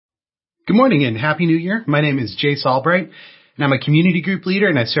Good morning and Happy New Year. My name is Jace Albright, and I'm a community group leader,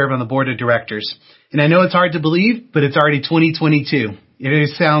 and I serve on the board of directors. And I know it's hard to believe, but it's already 2022. It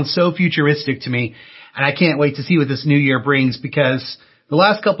sounds so futuristic to me, and I can't wait to see what this new year brings because the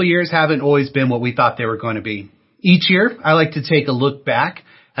last couple of years haven't always been what we thought they were going to be. Each year, I like to take a look back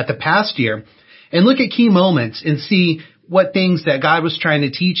at the past year and look at key moments and see what things that God was trying to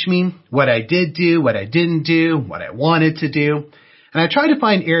teach me, what I did do, what I didn't do, what I wanted to do. And I try to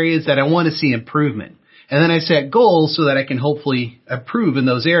find areas that I want to see improvement. And then I set goals so that I can hopefully improve in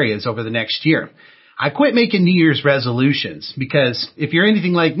those areas over the next year. I quit making New Year's resolutions because if you're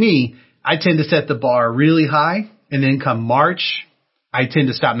anything like me, I tend to set the bar really high. And then come March, I tend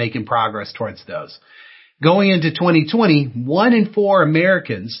to stop making progress towards those. Going into 2020, 1 in 4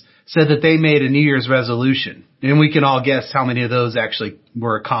 Americans said that they made a New Year's resolution. And we can all guess how many of those actually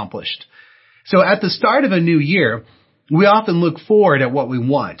were accomplished. So at the start of a new year, we often look forward at what we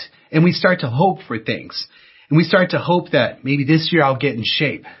want, and we start to hope for things. And we start to hope that maybe this year I'll get in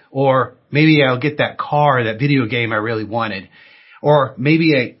shape, or maybe I'll get that car, that video game I really wanted, or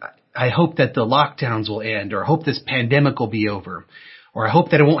maybe I hope that the lockdowns will end, or I hope this pandemic will be over, or I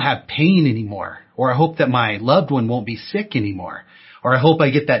hope that I won't have pain anymore, or I hope that my loved one won't be sick anymore, or I hope I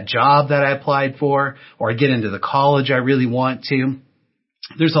get that job that I applied for, or I get into the college I really want to.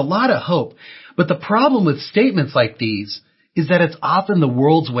 There's a lot of hope. But the problem with statements like these is that it's often the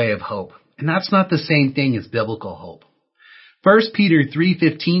world's way of hope. And that's not the same thing as biblical hope. 1 Peter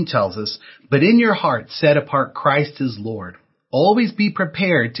 3:15 tells us, "But in your heart set apart Christ as Lord. Always be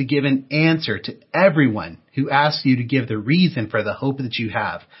prepared to give an answer to everyone who asks you to give the reason for the hope that you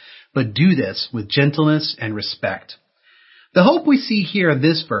have. But do this with gentleness and respect." The hope we see here in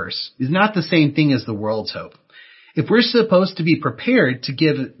this verse is not the same thing as the world's hope. If we're supposed to be prepared to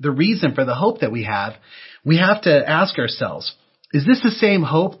give the reason for the hope that we have to ask ourselves, is this the same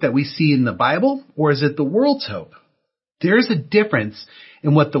hope that we see in the Bible, or is it the world's hope? There is a difference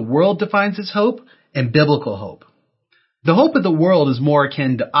in what the world defines as hope and biblical hope. The hope of the world is more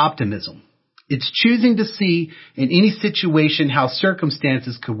akin to optimism. It's choosing to see in any situation how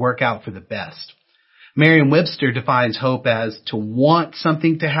circumstances could work out for the best. Merriam-Webster defines hope as to want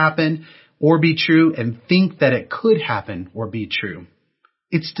something to happen or be true and think that it could happen or be true.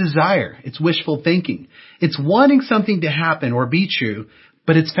 It's desire. It's wishful thinking. It's wanting something to happen or be true,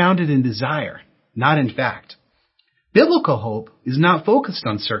 but it's founded in desire, not in fact. Biblical hope is not focused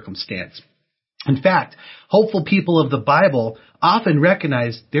on circumstance. In fact, hopeful people of the Bible often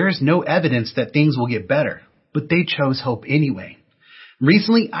recognize there is no evidence that things will get better, but they chose hope anyway.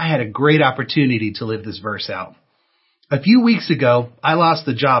 Recently, I had a great opportunity to live this verse out. A few weeks ago, I lost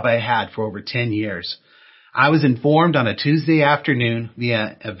the job I had for over 10 years. I was informed on a Tuesday afternoon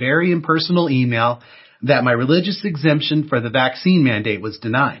via a very impersonal email that my religious exemption for the vaccine mandate was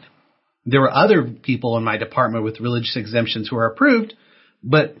denied. There were other people in my department with religious exemptions who were approved,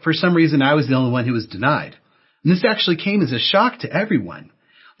 but for some reason I was the only one who was denied. And this actually came as a shock to everyone.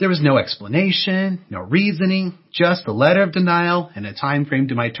 There was no explanation, no reasoning, just a letter of denial and a time frame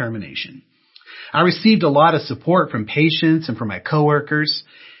to my termination. I received a lot of support from patients and from my coworkers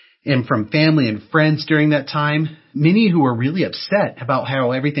and from family and friends during that time, many who were really upset about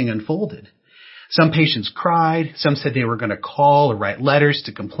how everything unfolded. Some patients cried. Some said they were going to call or write letters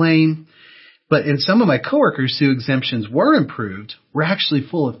to complain. But in some of my coworkers whose exemptions were improved were actually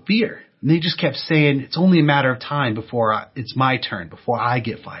full of fear. And they just kept saying, it's only a matter of time before it's my turn, before I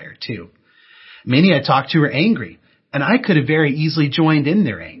get fired too. Many I talked to were angry, and I could have very easily joined in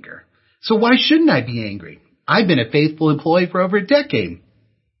their anger. So why shouldn't I be angry? I've been a faithful employee for over a decade.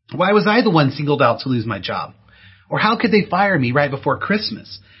 Why was I the one singled out to lose my job? Or how could they fire me right before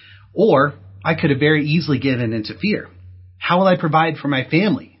Christmas? Or I could have very easily given into fear. How will I provide for my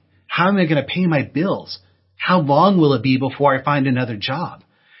family? How am I going to pay my bills? How long will it be before I find another job?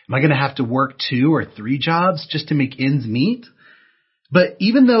 Am I going to have to work 2 or 3 jobs just to make ends meet? But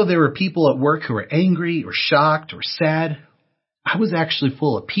even though there were people at work who were angry or shocked or sad, I was actually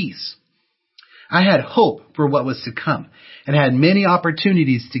full of peace. I had hope for what was to come and had many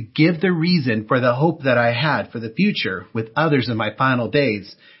opportunities to give the reason for the hope that I had for the future with others in my final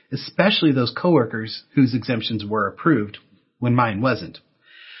days, especially those coworkers whose exemptions were approved when mine wasn't.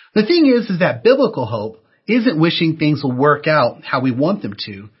 The thing is that biblical hope isn't wishing things will work out how we want them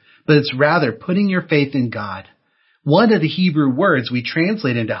to, but it's rather putting your faith in God. One of the Hebrew words we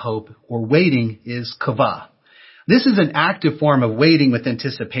translate into hope or waiting is kavah. This is an active form of waiting with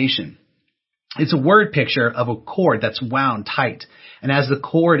anticipation. It's a word picture of a cord that's wound tight. And as the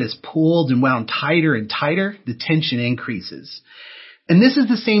cord is pulled and wound tighter and tighter, the tension increases. And this is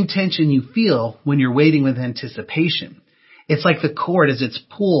the same tension you feel when you're waiting with anticipation. It's like the cord as it's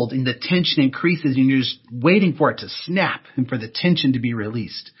pulled and the tension increases and you're just waiting for it to snap and for the tension to be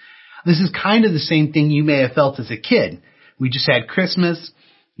released. This is kind of the same thing you may have felt as a kid. We just had Christmas.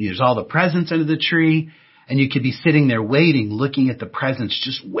 There's all the presents under the tree, and you could be sitting there waiting, looking at the presents,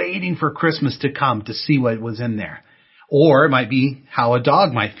 just waiting for Christmas to come to see what was in there. Or it might be how a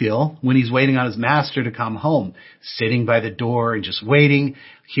dog might feel when he's waiting on his master to come home, sitting by the door and just waiting,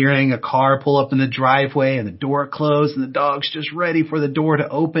 hearing a car pull up in the driveway and the door close and the dog's just ready for the door to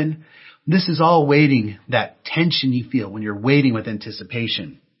open. This is all waiting, that tension you feel when you're waiting with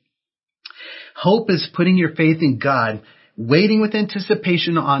anticipation. Hope is putting your faith in God, waiting with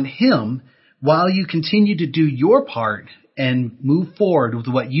anticipation on Him while you continue to do your part and move forward with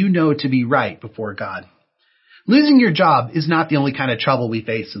what you know to be right before God. Losing your job is not the only kind of trouble we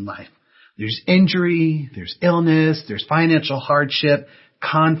face in life. There's injury, there's illness, there's financial hardship,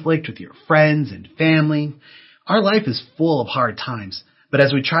 conflict with your friends and family. Our life is full of hard times, but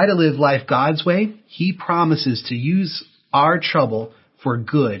as we try to live life God's way, He promises to use our trouble for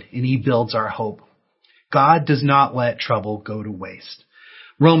good, and He builds our hope. God does not let trouble go to waste.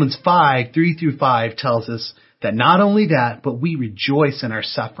 Romans 5:3-5 tells us that not only that, but we rejoice in our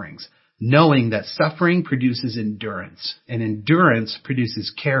sufferings, knowing that suffering produces endurance, and endurance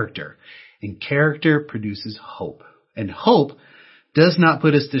produces character, and character produces hope. And hope does not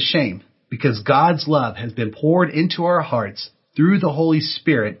put us to shame, because God's love has been poured into our hearts through the Holy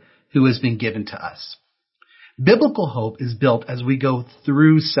Spirit who has been given to us. Biblical hope is built as we go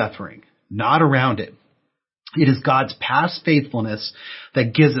through suffering, not around it. It is God's past faithfulness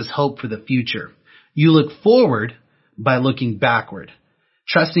that gives us hope for the future. You look forward by looking backward,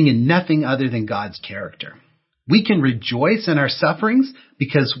 trusting in nothing other than God's character. We can rejoice in our sufferings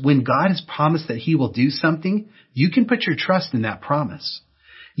because when God has promised that He will do something, you can put your trust in that promise.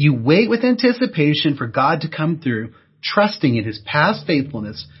 You wait with anticipation for God to come through, trusting in His past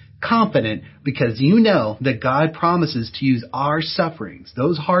faithfulness, confident because you know that God promises to use our sufferings,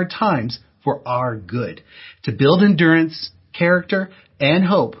 those hard times, for our good, to build endurance, character, and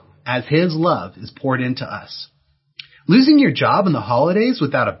hope as His love is poured into us. Losing your job in the holidays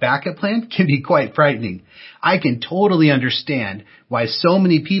without a backup plan can be quite frightening. I can totally understand why so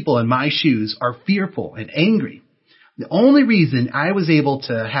many people in my shoes are fearful and angry. The only reason I was able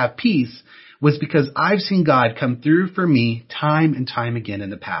to have peace was because I've seen God come through for me time and time again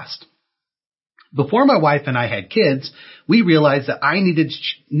in the past. Before my wife and I had kids, we realized that I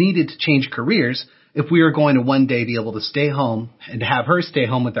needed to change careers if we were going to one day be able to stay home and to have her stay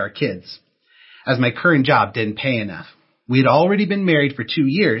home with our kids, as my current job didn't pay enough. We had already been married for 2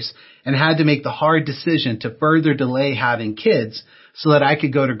 years and had to make the hard decision to further delay having kids so that I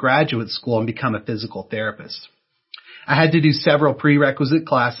could go to graduate school and become a physical therapist. I had to do several prerequisite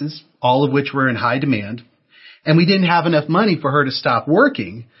classes, all of which were in high demand, and we didn't have enough money for her to stop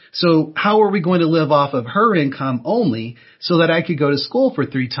working. So how were we going to live off of her income only so that I could go to school for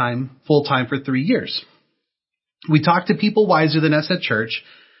full time for 3 years? We talked to people wiser than us at church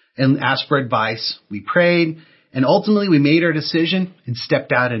and asked for advice. We prayed, and ultimately we made our decision and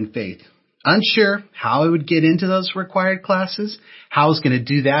stepped out in faith. Unsure how I would get into those required classes, how I was going to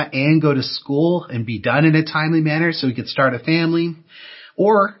do that and go to school and be done in a timely manner so we could start a family,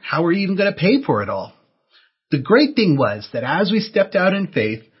 or how we're even going to pay for it all. The great thing was that as we stepped out in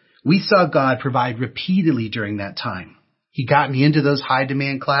faith, we saw God provide repeatedly during that time. He got me into those high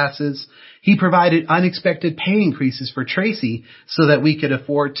demand classes. He provided unexpected pay increases for Tracy so that we could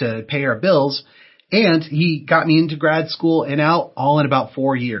afford to pay our bills. And He got me into grad school and out all in about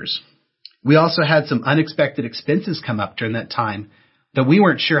 4 years. We also had some unexpected expenses come up during that time that we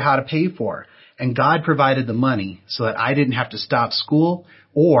weren't sure how to pay for. And God provided the money so that I didn't have to stop school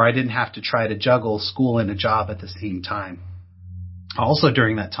or I didn't have to try to juggle school and a job at the same time. Also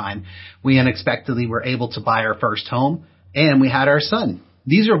during that time, we unexpectedly were able to buy our first home and we had our son.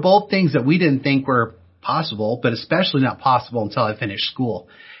 These are both things that we didn't think were possible, but especially not possible until I finished school.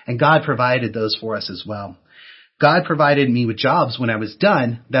 And God provided those for us as well. God provided me with jobs when I was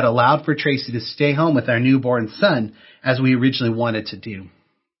done that allowed for Tracy to stay home with our newborn son as we originally wanted to do.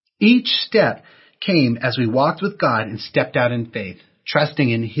 Each step came as we walked with God and stepped out in faith, trusting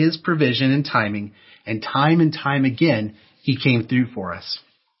in His provision and time again, He came through for us.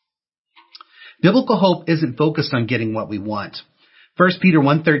 Biblical hope isn't focused on getting what we want. 1 Peter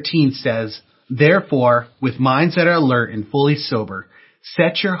 1:13 says, "Therefore, with minds that are alert and fully sober,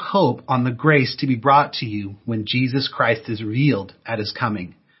 set your hope on the grace to be brought to you when Jesus Christ is revealed at His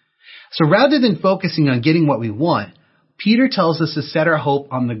coming." So rather than focusing on getting what we want, Peter tells us to set our hope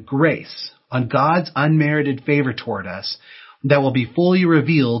on the grace, on God's unmerited favor toward us that will be fully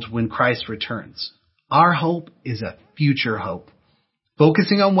revealed when Christ returns. Our hope is a future hope,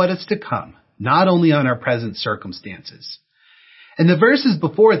 focusing on what is to come, not only on our present circumstances. In the verses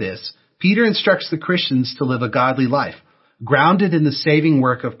before this, Peter instructs the Christians to live a godly life, grounded in the saving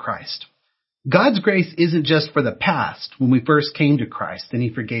work of Christ. God's grace isn't just for the past, when we first came to Christ and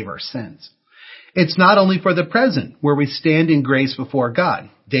He forgave our sins. It's not only for the present, where we stand in grace before God,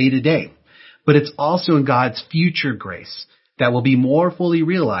 day to day, but it's also in God's future grace that will be more fully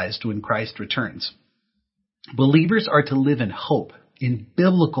realized when Christ returns. Believers are to live in hope, in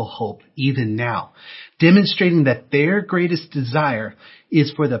biblical hope, even now, demonstrating that their greatest desire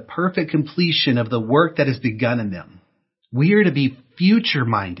is for the perfect completion of the work that has begun in them. We are to be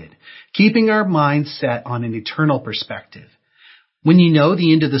future-minded, keeping our minds set on an eternal perspective. When you know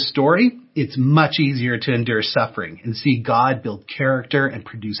the end of the story, it's much easier to endure suffering and see God build character and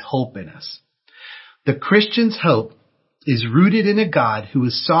produce hope in us. The Christian's hope is rooted in a God who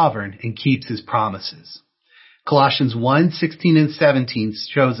is sovereign and keeps His promises. Colossians 1:16 and 17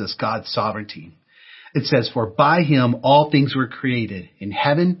 shows us God's sovereignty. It says, "For by Him all things were created, in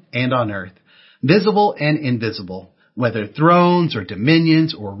heaven and on earth, visible and invisible, whether thrones or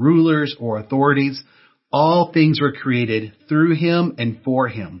dominions or rulers or authorities, all things were created through Him and for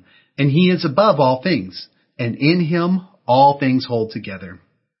Him, and He is above all things, and in Him all things hold together."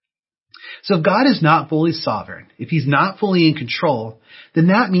 So if God is not fully sovereign, if He's not fully in control, then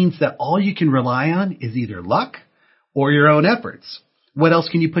that means that all you can rely on is either luck or your own efforts. What else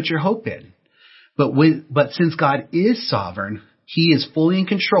can you put your hope in? But since God is sovereign, He is fully in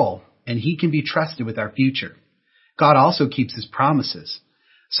control, and He can be trusted with our future. God also keeps His promises.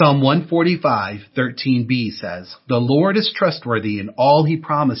 Psalm 145:13b says, "The Lord is trustworthy in all He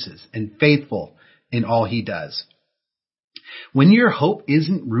promises and faithful in all He does." When your hope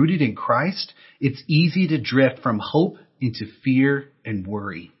isn't rooted in Christ, it's easy to drift from hope into fear and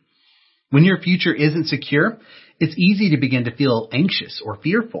worry. When your future isn't secure, it's easy to begin to feel anxious or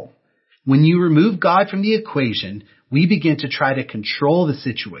fearful. When you remove God from the equation, we begin to try to control the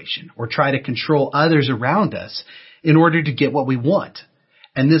situation or try to control others around us in order to get what we want.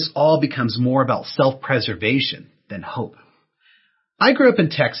 And this all becomes more about self-preservation than hope. I grew up in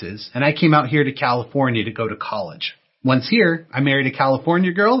Texas, and I came out here to California to go to college. Once here, I married a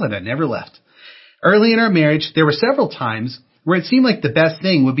California girl and I never left. Early in our marriage, there were several times where it seemed like the best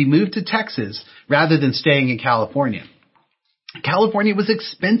thing would be moved to Texas rather than staying in California. California was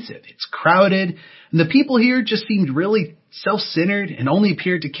expensive, it's crowded, and the people here just seemed really self-centered and only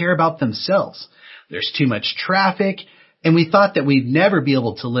appeared to care about themselves. There's too much traffic, and we thought that we'd never be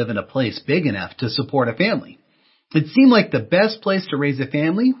able to live in a place big enough to support a family. It seemed like the best place to raise a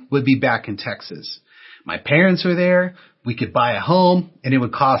family would be back in Texas. My parents were there, we could buy a home, and it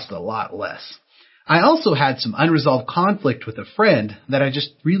would cost a lot less. I also had some unresolved conflict with a friend that I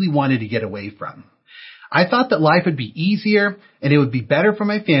just really wanted to get away from. I thought that life would be easier and it would be better for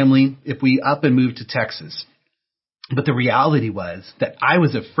my family if we up and moved to Texas. But the reality was that I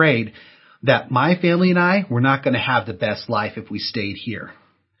was afraid that my family and I were not going to have the best life if we stayed here.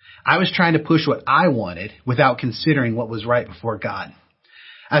 I was trying to push what I wanted without considering what was right before God.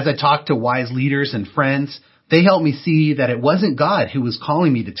 As I talked to wise leaders and friends, they helped me see that it wasn't God who was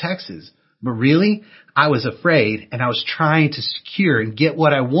calling me to Texas, but really, I was afraid and I was trying to secure and get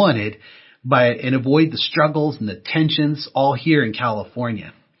what I wanted and avoid the struggles and the tensions all here in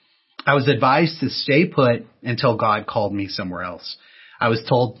California. I was advised to stay put until God called me somewhere else. I was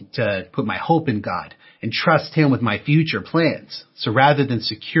told to put my hope in God and trust Him with my future plans. So rather than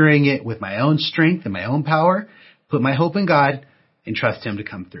securing it with my own strength and my own power, put my hope in God and trust Him to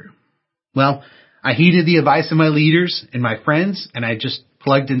come through. Well, I heeded the advice of my leaders and my friends, and I just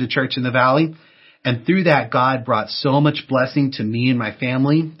plugged into Church in the Valley. And through that, God brought so much blessing to me and my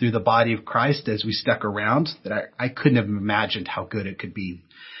family through the body of Christ as we stuck around that I couldn't have imagined how good it could be.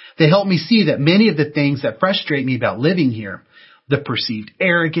 They helped me see that many of the things that frustrate me about living here, the perceived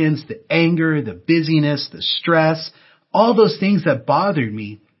arrogance, the anger, the busyness, the stress, all those things that bothered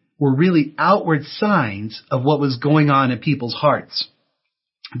me were really outward signs of what was going on in people's hearts.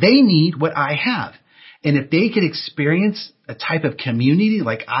 They need what I have. And if they could experience a type of community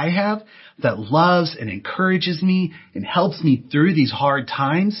like I have that loves and encourages me and helps me through these hard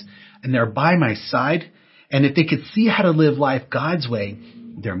times, and they're by my side, and if they could see how to live life God's way,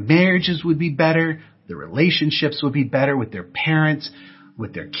 their marriages would be better, their relationships would be better with their parents,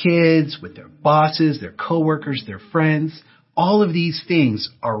 with their kids, with their bosses, their coworkers, their friends. All of these things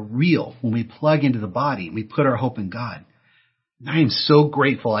are real when we plug into the body and we put our hope in God. I am so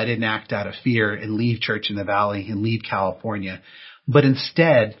grateful I didn't act out of fear and leave Church in the Valley and leave California, but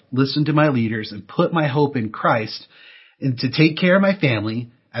instead listened to my leaders and put my hope in Christ and to take care of my family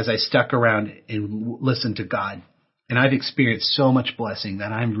as I stuck around and listened to God. And I've experienced so much blessing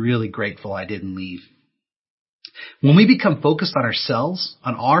that I'm really grateful I didn't leave. When we become focused on ourselves,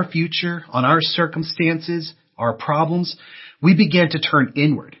 on our future, on our circumstances, our problems, we begin to turn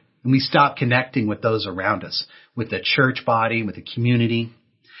inward and we stop connecting with those around us, with the church body, with the community.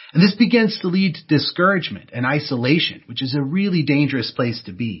 And this begins to lead to discouragement and isolation, which is a really dangerous place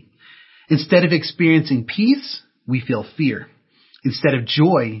to be. Instead of experiencing peace, we feel fear. Instead of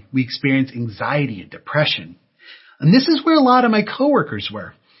joy, we experience anxiety and depression. And this is where a lot of my coworkers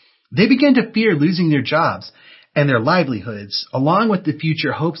were. They began to fear losing their jobs and their livelihoods, along with the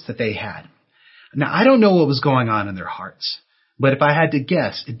future hopes that they had. Now, I don't know what was going on in their hearts, but if I had to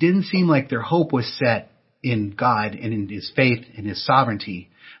guess, it didn't seem like their hope was set in God and in His faith and His sovereignty,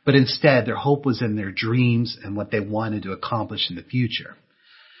 but instead their hope was in their dreams and what they wanted to accomplish in the future.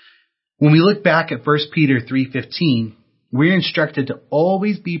 When we look back at 1 Peter 3:15, we're instructed to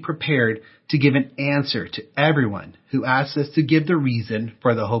always be prepared to give an answer to everyone who asks us to give the reason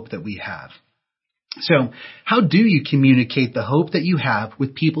for the hope that we have. So, how do you communicate the hope that you have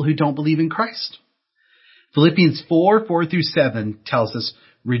with people who don't believe in Christ? Philippians 4:4-7 tells us,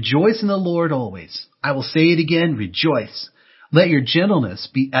 "Rejoice in the Lord always. I will say it again, rejoice. Let your gentleness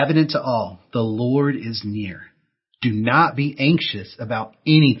be evident to all. The Lord is near. Do not be anxious about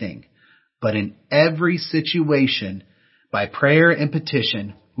anything, but in every situation, by prayer and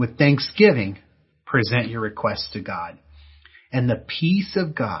petition, with thanksgiving, present your requests to God. And the peace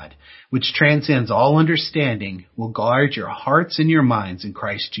of God, which transcends all understanding, will guard your hearts and your minds in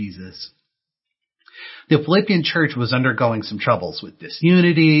Christ Jesus." The Philippian church was undergoing some troubles with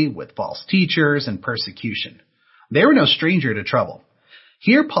disunity, with false teachers, and persecution. They were no stranger to trouble.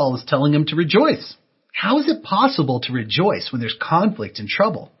 Here Paul is telling them to rejoice. How is it possible to rejoice when there's conflict and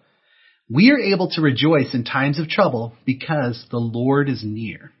trouble? We are able to rejoice in times of trouble because the Lord is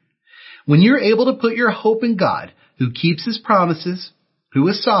near. When you're able to put your hope in God, who keeps His promises, who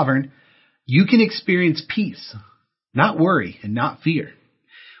is sovereign, you can experience peace, not worry and not fear.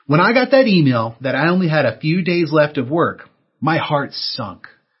 When I got that email that I only had a few days left of work, my heart sunk.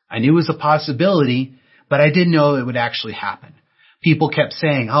 I knew it was a possibility, but I didn't know it would actually happen. People kept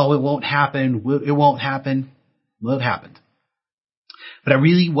saying, "Oh, it won't happen. It won't happen." Well, it happened. But I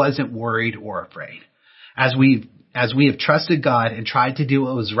really wasn't worried or afraid. As we have trusted God and tried to do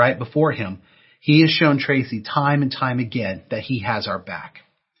what was right before Him, He has shown Tracy time and time again that He has our back.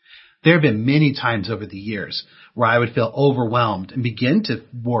 There have been many times over the years where I would feel overwhelmed and begin to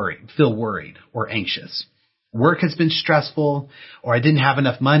feel worried or anxious. Work has been stressful, or I didn't have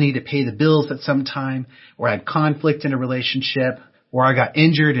enough money to pay the bills at some time, or I had conflict in a relationship, or I got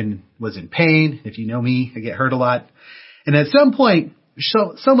injured and was in pain. If you know me, I get hurt a lot. And at some point,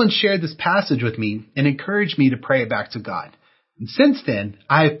 someone shared this passage with me and encouraged me to pray it back to God. And since then,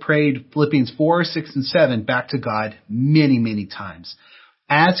 I have prayed Philippians 4:6-7 back to God many, many times,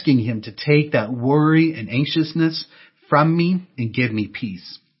 asking Him to take that worry and anxiousness from me and give me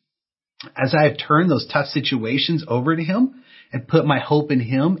peace. As I have turned those tough situations over to Him and put my hope in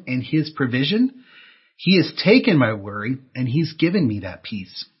Him and His provision, He has taken my worry and He's given me that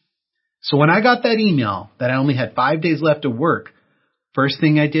peace. So when I got that email that I only had 5 days left of work, first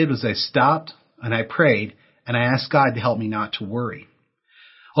thing I did was I stopped and I prayed and I asked God to help me not to worry.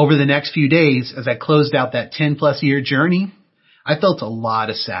 Over the next few days, as I closed out that 10+ year journey, I felt a lot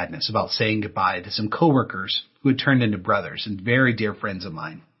of sadness about saying goodbye to some coworkers who had turned into brothers and very dear friends of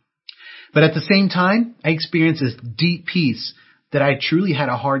mine. But at the same time, I experienced this deep peace that I truly had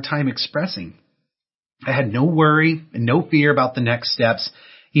a hard time expressing. I had no worry and no fear about the next steps,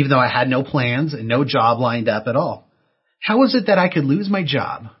 even though I had no plans and no job lined up at all. How was it that I could lose my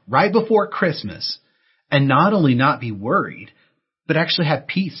job right before Christmas and not only not be worried, but actually have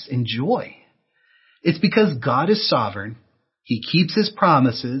peace and joy? It's because God is sovereign, He keeps His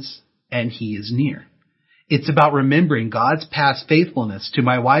promises, and He is near. It's about remembering God's past faithfulness to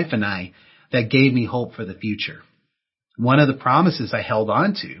my wife and I that gave me hope for the future. One of the promises I held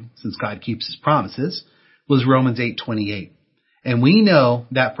on to, since God keeps His promises, was Romans 8:28. And we know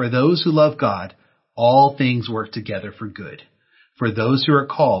that for those who love God, all things work together for good, for those who are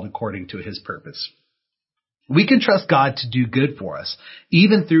called according to His purpose. We can trust God to do good for us,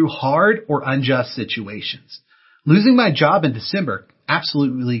 even through hard or unjust situations. Losing my job in December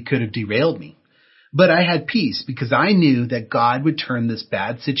absolutely could have derailed me. But I had peace because I knew that God would turn this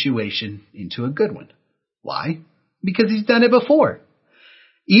bad situation into a good one. Why? Because He's done it before.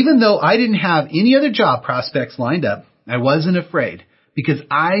 Even though I didn't have any other job prospects lined up, I wasn't afraid because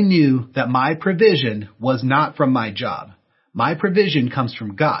I knew that my provision was not from my job. My provision comes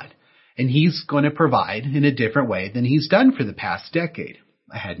from God, and He's going to provide in a different way than He's done for the past decade.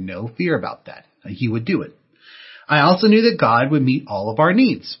 I had no fear about that. He would do it. I also knew that God would meet all of our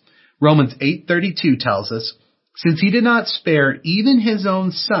needs. Romans 8:32 tells us, since he did not spare even his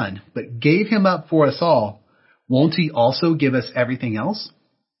own son, but gave him up for us all, won't he also give us everything else?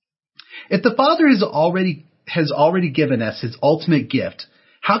 If the Father has already given us his ultimate gift,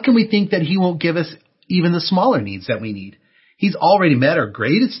 how can we think that he won't give us even the smaller needs that we need? He's already met our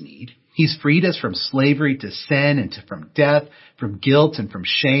greatest need. He's freed us from slavery to sin and from death, from guilt and from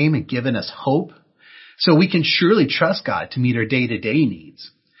shame, and given us hope. So we can surely trust God to meet our day-to-day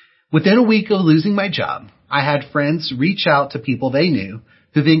needs. Within a week of losing my job, I had friends reach out to people they knew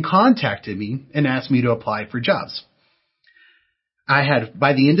who then contacted me and asked me to apply for jobs.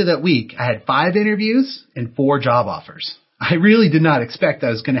 By the end of that week, I had 5 interviews and 4 job offers. I really did not expect I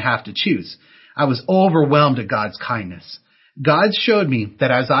was going to have to choose. I was overwhelmed at God's kindness. God showed me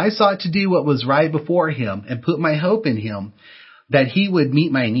that as I sought to do what was right before him and put my hope in him, that he would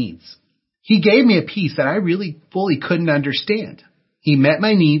meet my needs. He gave me a peace that I really fully couldn't understand. He met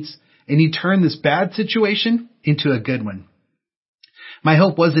my needs, and he turned this bad situation into a good one. My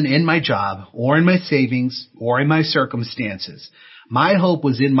hope wasn't in my job or in my savings or in my circumstances. My hope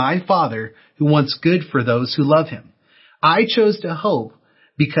was in my Father who wants good for those who love him. I chose to hope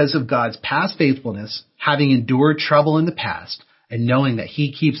because of God's past faithfulness, having endured trouble in the past, and knowing that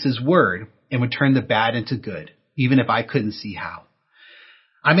he keeps his word and would turn the bad into good, even if I couldn't see how.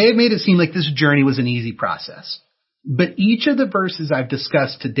 I may have made it seem like this journey was an easy process, but each of the verses I've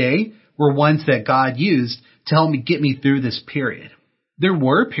discussed today were ones that God used to help me get me through this period. There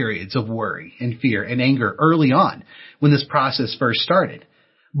were periods of worry and fear and anger early on when this process first started.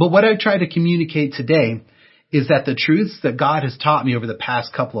 But what I've tried to communicate today is that the truths that God has taught me over the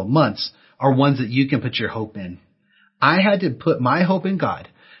past couple of months are ones that you can put your hope in. I had to put my hope in God,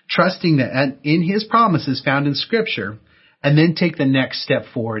 trusting that in his promises found in Scripture, and then take the next step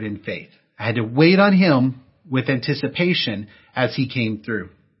forward in faith. I had to wait on him with anticipation as he came through.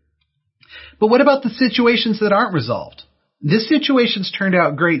 But what about the situations that aren't resolved? This situation's turned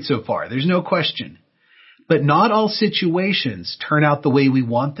out great so far, there's no question. But not all situations turn out the way we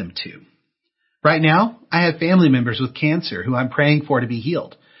want them to. Right now, I have family members with cancer who I'm praying for to be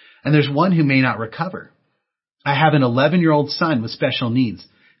healed, and there's one who may not recover. I have an 11-year-old son with special needs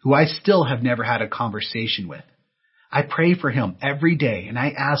who I still have never had a conversation with. I pray for him every day, and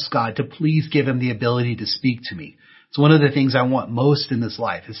I ask God to please give him the ability to speak to me. It's one of the things I want most in this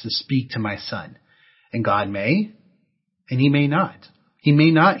life is to speak to my son. And God may, and he may not. He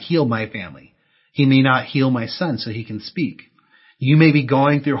may not heal my family. He may not heal my son so he can speak. You may be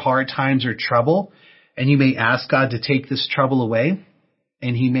going through hard times or trouble, and you may ask God to take this trouble away,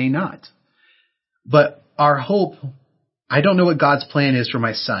 and he may not. But our hope, I don't know what God's plan is for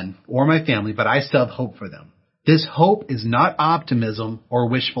my son or my family, but I still have hope for them. This hope is not optimism or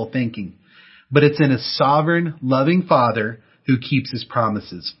wishful thinking, but it's in a sovereign, loving Father who keeps his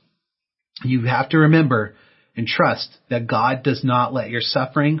promises. You have to remember and trust that God does not let your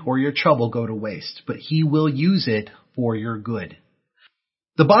suffering or your trouble go to waste, but he will use it for your good.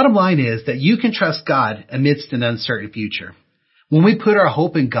 The bottom line is that you can trust God amidst an uncertain future. When we put our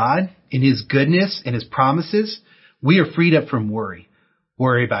hope in God, in his goodness and his promises, we are freed up from worry.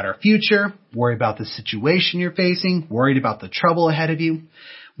 Worry about our future, worry about the situation you're facing, worried about the trouble ahead of you.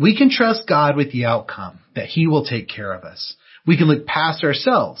 We can trust God with the outcome, that he will take care of us. We can look past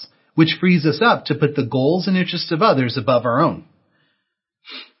ourselves, which frees us up to put the goals and interests of others above our own.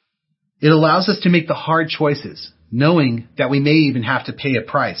 It allows us to make the hard choices, knowing that we may even have to pay a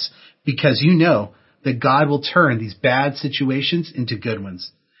price, because you know that God will turn these bad situations into good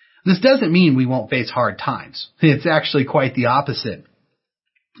ones. This doesn't mean we won't face hard times. It's actually quite the opposite.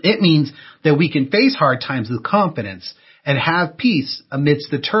 It means that we can face hard times with confidence and have peace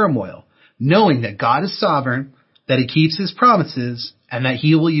amidst the turmoil, knowing that God is sovereign, that he keeps his promises, and that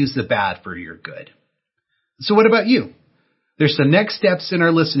he will use the bad for your good. So what about you? There's some next steps in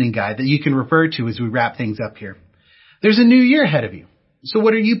our listening guide that you can refer to as we wrap things up here. There's a new year ahead of you. So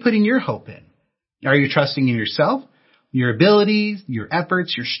what are you putting your hope in? Are you trusting in yourself, your abilities, your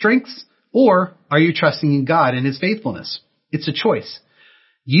efforts, your strengths, or are you trusting in God and his faithfulness? It's a choice.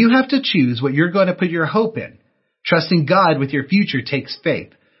 You have to choose what you're going to put your hope in. Trusting God with your future takes faith.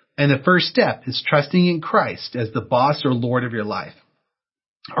 And the first step is trusting in Christ as the boss or Lord of your life.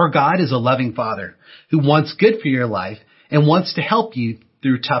 Our God is a loving Father who wants good for your life and wants to help you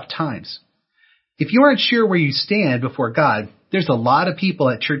through tough times. If you aren't sure where you stand before God, there's a lot of people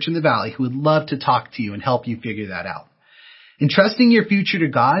at Church in the Valley who would love to talk to you and help you figure that out. Entrusting your future to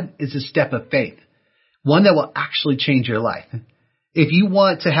God is a step of faith, one that will actually change your life. If you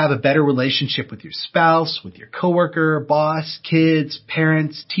want to have a better relationship with your spouse, with your coworker, boss, kids,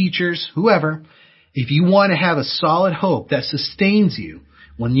 parents, teachers, whoever, if you want to have a solid hope that sustains you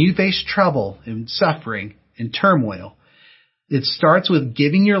when you face trouble and suffering and turmoil, it starts with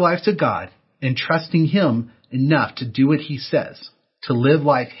giving your life to God and trusting Him enough to do what He says, to live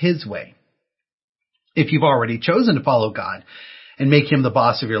life His way. If you've already chosen to follow God and make Him the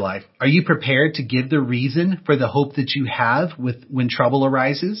boss of your life, are you prepared to give the reason for the hope that you have when trouble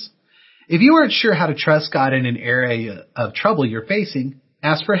arises? If you aren't sure how to trust God in an area of trouble you're facing,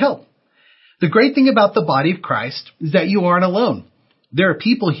 ask for help. The great thing about the body of Christ is that you aren't alone. There are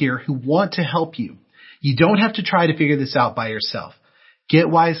people here who want to help you. You don't have to try to figure this out by yourself. Get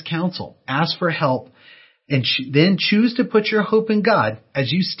wise counsel, ask for help, and then choose to put your hope in God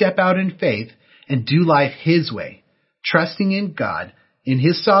as you step out in faith and do life His way, trusting in God, in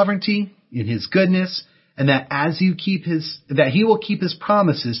His sovereignty, in His goodness, and that He will keep His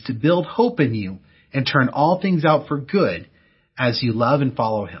promises to build hope in you and turn all things out for good as you love and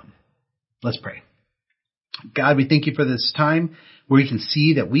follow Him. Let's pray. God, we thank You for this time where we can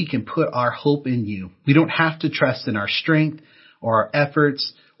see that we can put our hope in You. We don't have to trust in our strength or our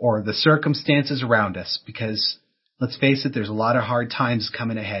efforts or the circumstances around us because, let's face it, there's a lot of hard times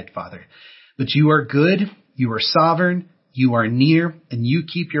coming ahead, Father. But You are good, You are sovereign, You are near, and You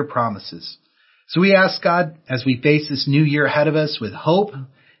keep Your promises. So we ask, God, as we face this new year ahead of us with hope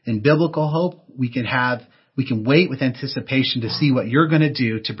and biblical hope, we can wait with anticipation to see what You're going to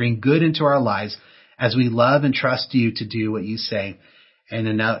do to bring good into our lives as we love and trust You to do what You say and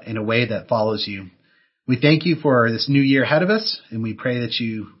in a way that follows You. We thank You for this new year ahead of us, and we pray that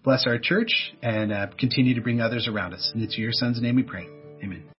You bless our church and continue to bring others around us. And it's in Your Son's name we pray. Amen.